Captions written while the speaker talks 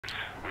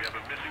We have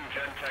a missing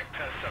Gen-Tech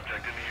test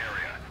subject in the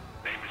area.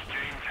 Name is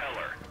James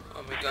Heller.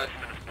 Oh my god.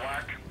 Specimen is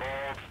black,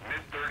 bald,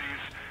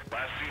 mid-30s,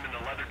 last seen in a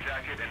leather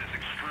jacket, and is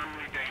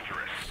extremely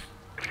dangerous.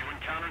 If you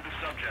encounter the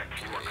subject,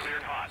 you are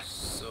cleared hot.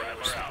 So Rattler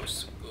we're out.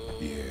 supposed to go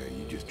Yeah,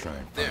 you just try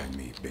and there. find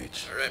me,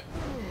 bitch. Alright.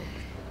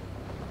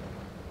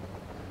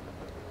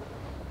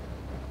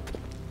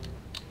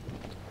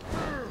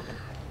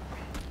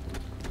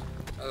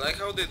 I like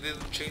how they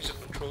didn't change the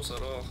controls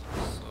at all.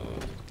 So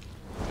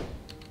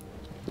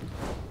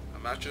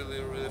I'm actually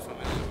really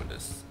familiar with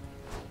this.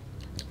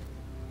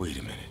 Wait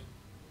a minute.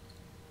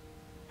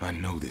 I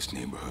know this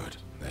neighborhood.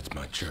 That's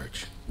my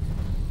church.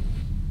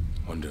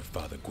 Wonder if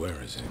Father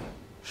Guerra's in.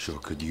 Sure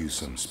could use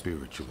some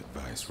spiritual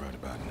advice right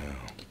about now.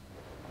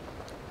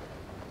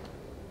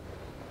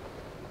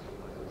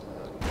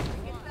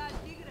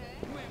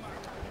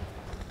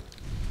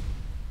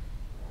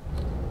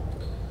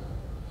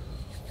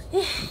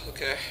 Whew,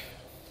 okay.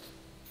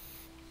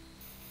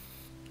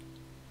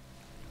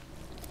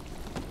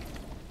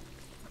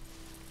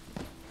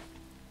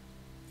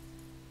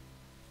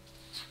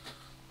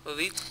 Well,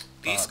 these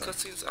Father,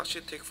 cutscenes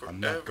actually take forever. I'm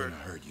not gonna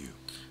hurt you.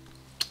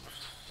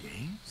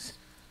 James?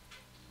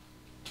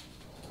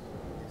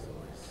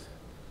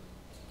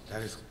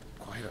 That is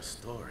quite a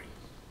story.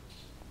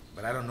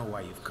 But I don't know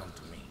why you've come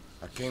to me.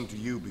 I came to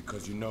you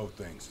because you know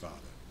things, Father.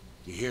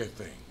 You hear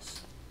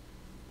things.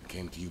 I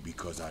came to you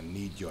because I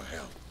need your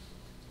help.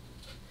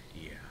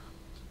 Yeah.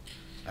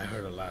 I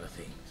heard a lot of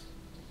things.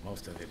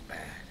 Most of it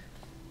bad.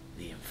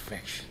 The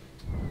infection.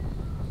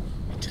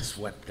 It just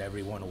swept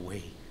everyone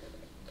away.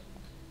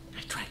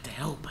 I tried to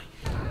help.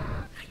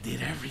 I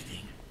did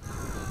everything.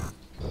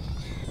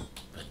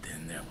 But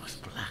then there was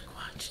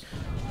Blackwatch.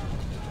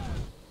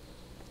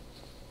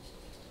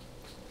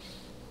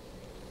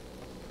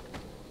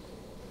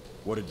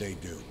 What did they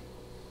do?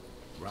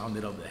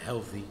 Rounded up the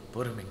healthy,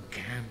 put them in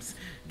camps,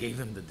 gave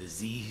them the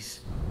disease,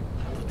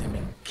 put them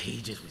in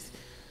cages with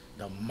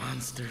the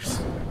monsters.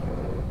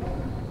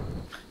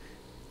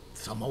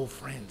 Some old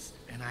friends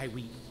and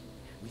we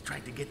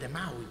tried to get them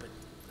out,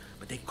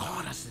 but they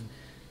caught us and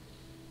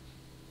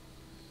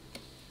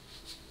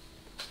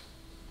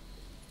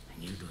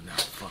you do not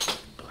fuck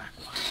with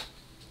Blackwatch.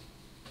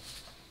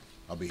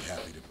 I'll be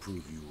happy to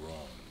prove you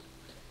wrong.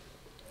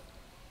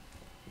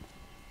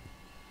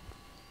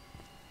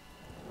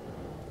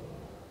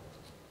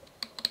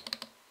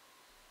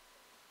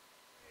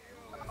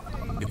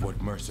 If what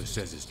Mercer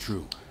says is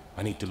true,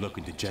 I need to look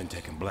into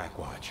Gen-Tech and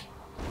Blackwatch.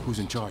 Who's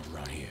in charge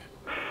around here?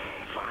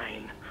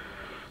 Fine.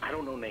 I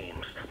don't know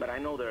names, but I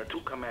know there are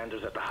 2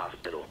 commanders at the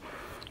hospital.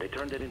 They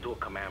turned it into a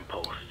command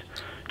post.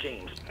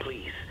 James,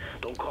 please,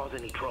 don't cause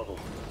any trouble.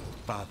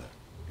 Father,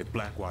 if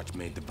Blackwatch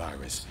made the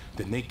virus,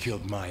 then they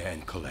killed Maya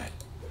and Colette.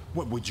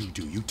 What would you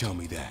do? You tell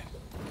me that.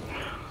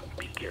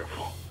 Be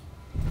careful.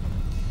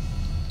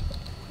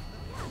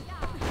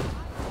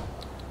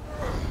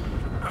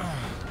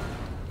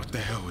 What the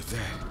hell was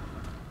that?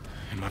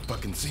 Am I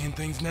fucking seeing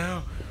things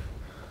now?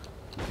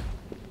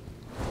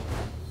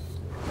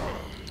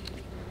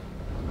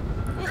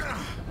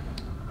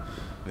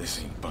 This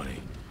ain't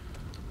funny.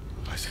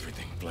 Why is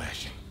everything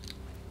flashing?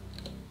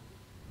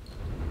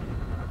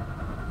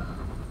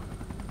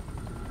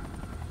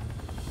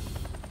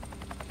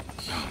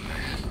 Oh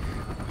man,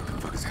 what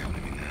the fuck is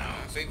happening now?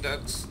 I think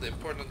that's the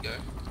important guy.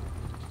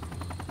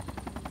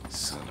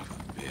 Son of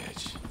a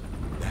bitch.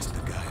 That's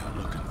the guy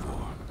I'm looking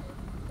for.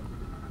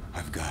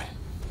 I've got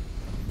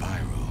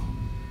viral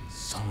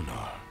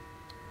sonar.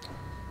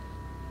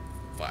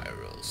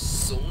 Viral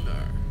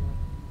sonar.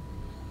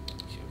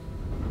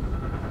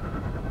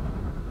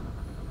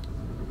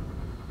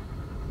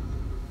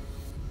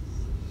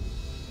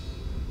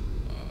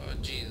 Oh,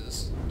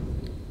 Jesus.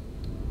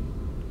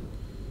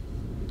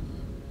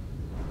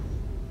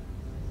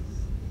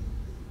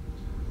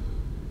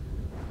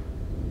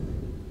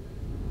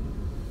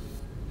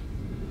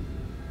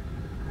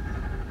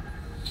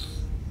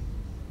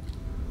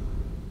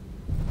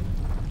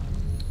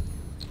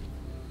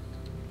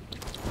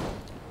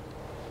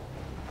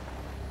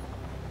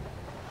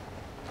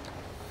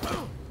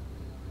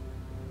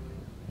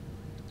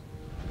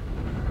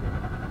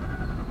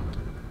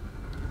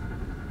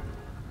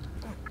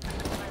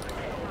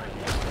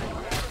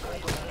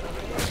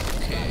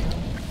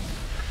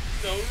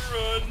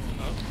 Run!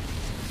 Oh.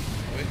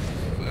 Wait,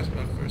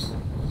 flashback first.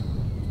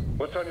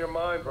 What's on your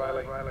mind,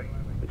 Riley?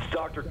 It's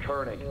Dr.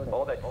 Koenig.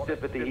 All that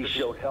sympathy he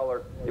showed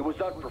Heller, it was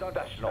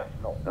unprofessional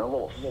and a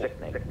little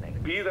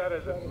sickening. Be that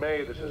as it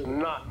may, this is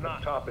not the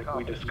topic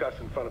we discuss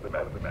in front of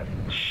the men.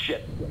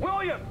 Shit.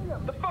 William!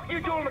 The fuck are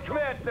you doing in the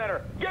command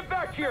center? Get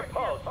back to your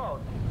post!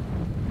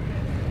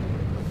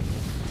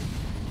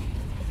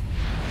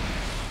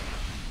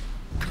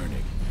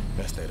 Koenig,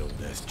 that's that old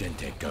ass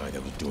Gen-Tech guy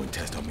that was doing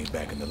tests on me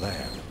back in the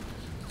lab.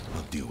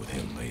 I'll deal with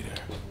him later.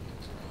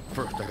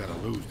 First, I gotta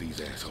lose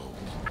these assholes.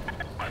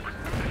 Viper 2,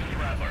 this is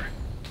Rattler.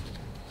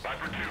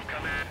 Viper 2,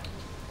 come in.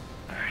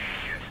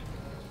 Shit.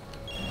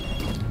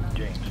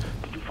 James,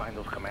 did you find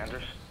those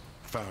commanders?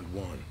 Found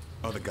one.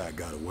 Other guy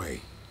got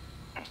away.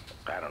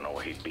 I don't know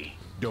where he'd be.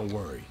 Don't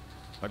worry.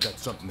 I got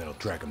something that'll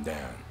track him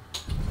down.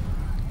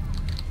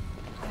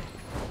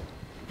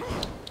 Viper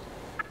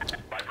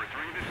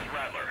 3, this is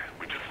Rattler.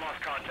 We just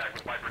lost contact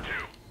with Viper 2.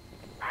 Roger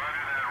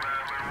that,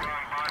 Rattler. We're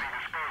on body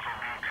disposal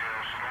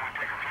details. Should only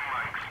take a few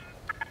mics.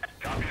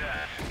 Copy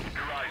that. Keep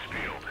your eyes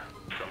peeled.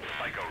 Some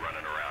psycho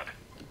running around.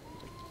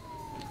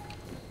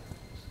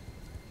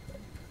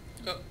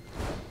 Oh.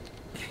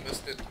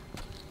 Missed it.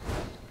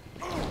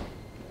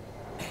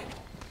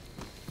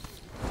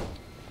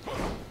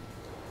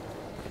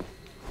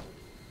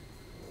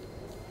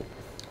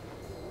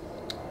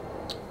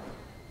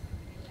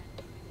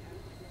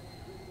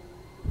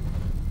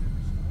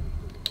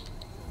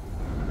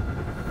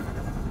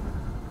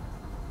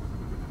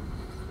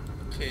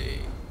 Okay,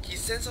 he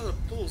sends out a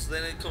pulse,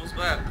 then it comes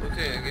back.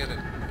 Okay, I get it.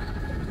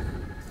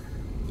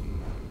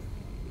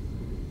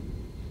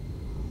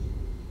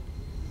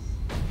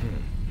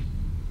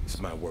 This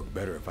might work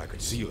better if I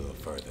could see a little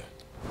further.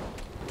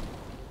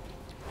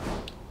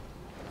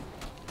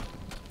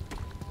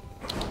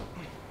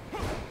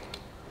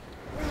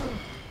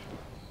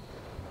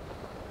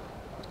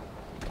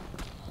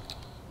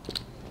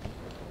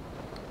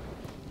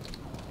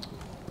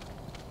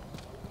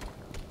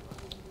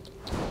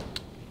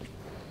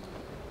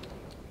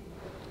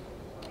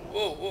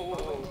 Whoa, whoa, whoa,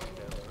 whoa.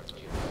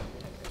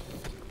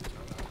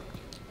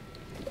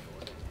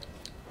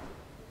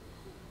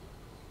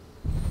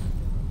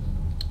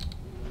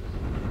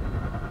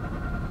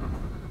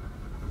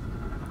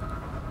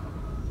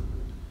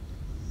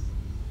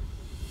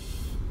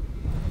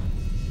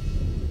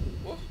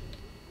 What?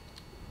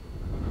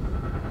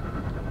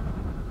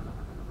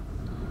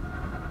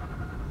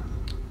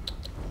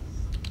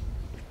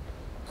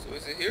 So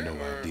is it here No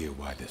or? idea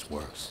why this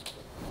works,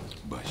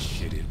 but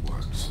shit, it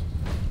works.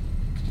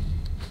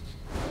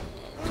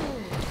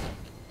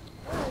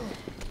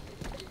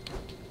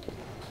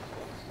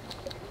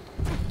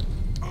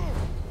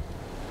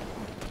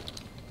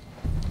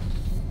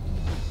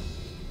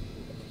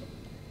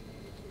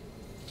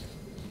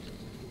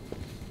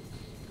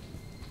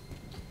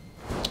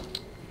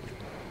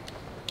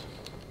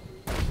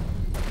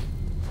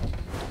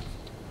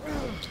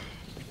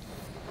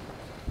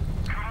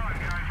 Come on,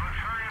 guys. Let's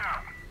hurry it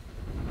up.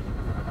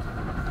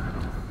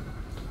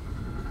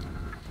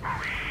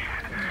 Oh,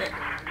 shit.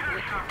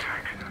 Test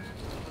subject.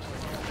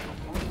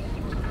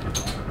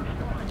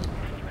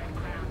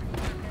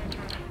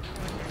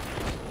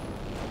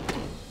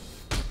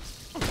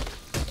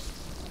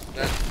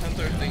 That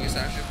hunter thing is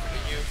actually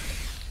pretty new.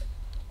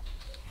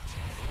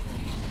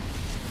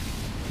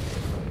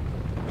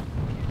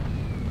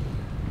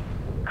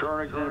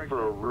 Koenig's in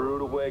for a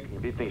rude awakening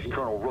if he thinks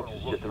Colonel Rooks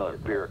is just another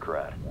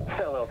bureaucrat.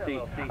 Hell,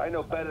 LT, I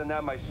know better than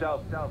that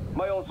myself.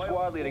 My old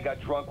squad leader got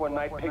drunk one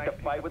night, picked a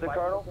fight with the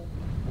colonel.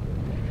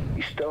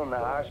 He's still in the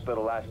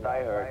hospital, last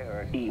I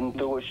heard, eating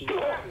through his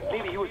straw.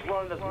 Maybe he was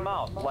running his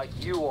mouth like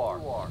you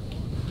are.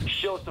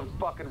 Show some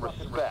fucking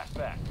respect.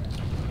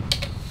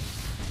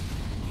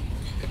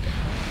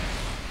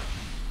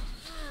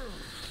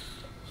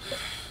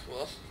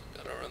 Well,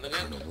 gotta run again.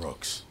 Colonel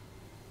Rooks.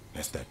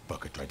 That's that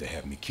fucker tried to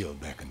have me killed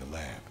back in the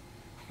lab.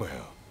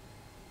 Well,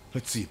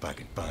 let's see if I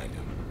can find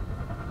him.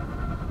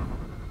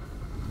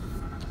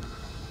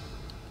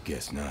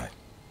 Guess not.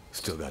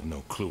 Still got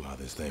no clue how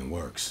this thing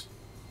works.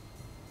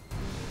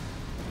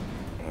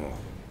 Oh,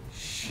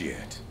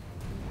 shit.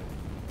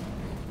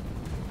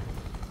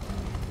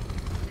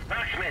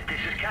 Smith, this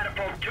is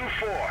Catapult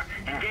 2-4.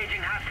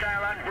 Engaging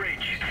hostile on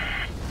bridge.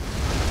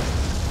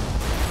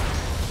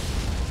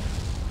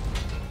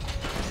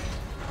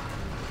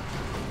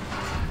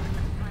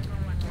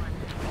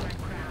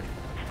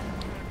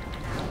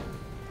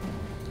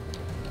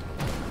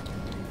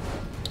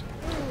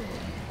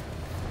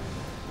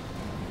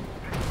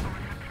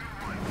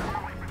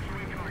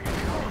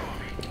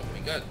 We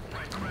got.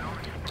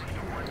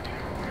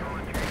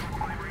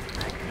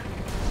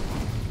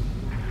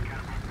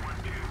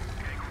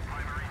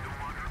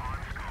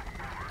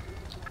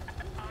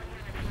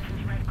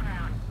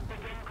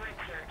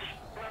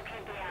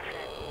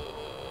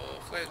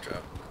 Flight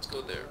trap. Let's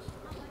go there.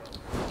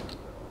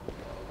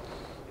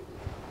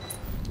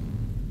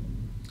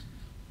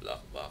 Black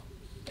box.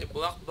 A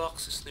black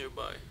box is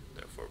nearby.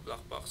 Therefore,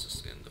 black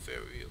boxes in the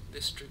Fairview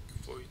district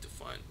for you to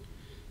find.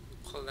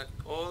 Collect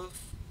all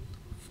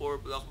 4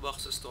 black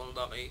boxes to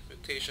unlock a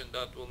mutation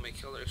that will make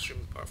Heller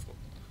extremely powerful.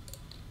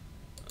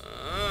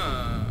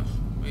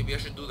 Maybe I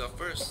should do that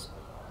first.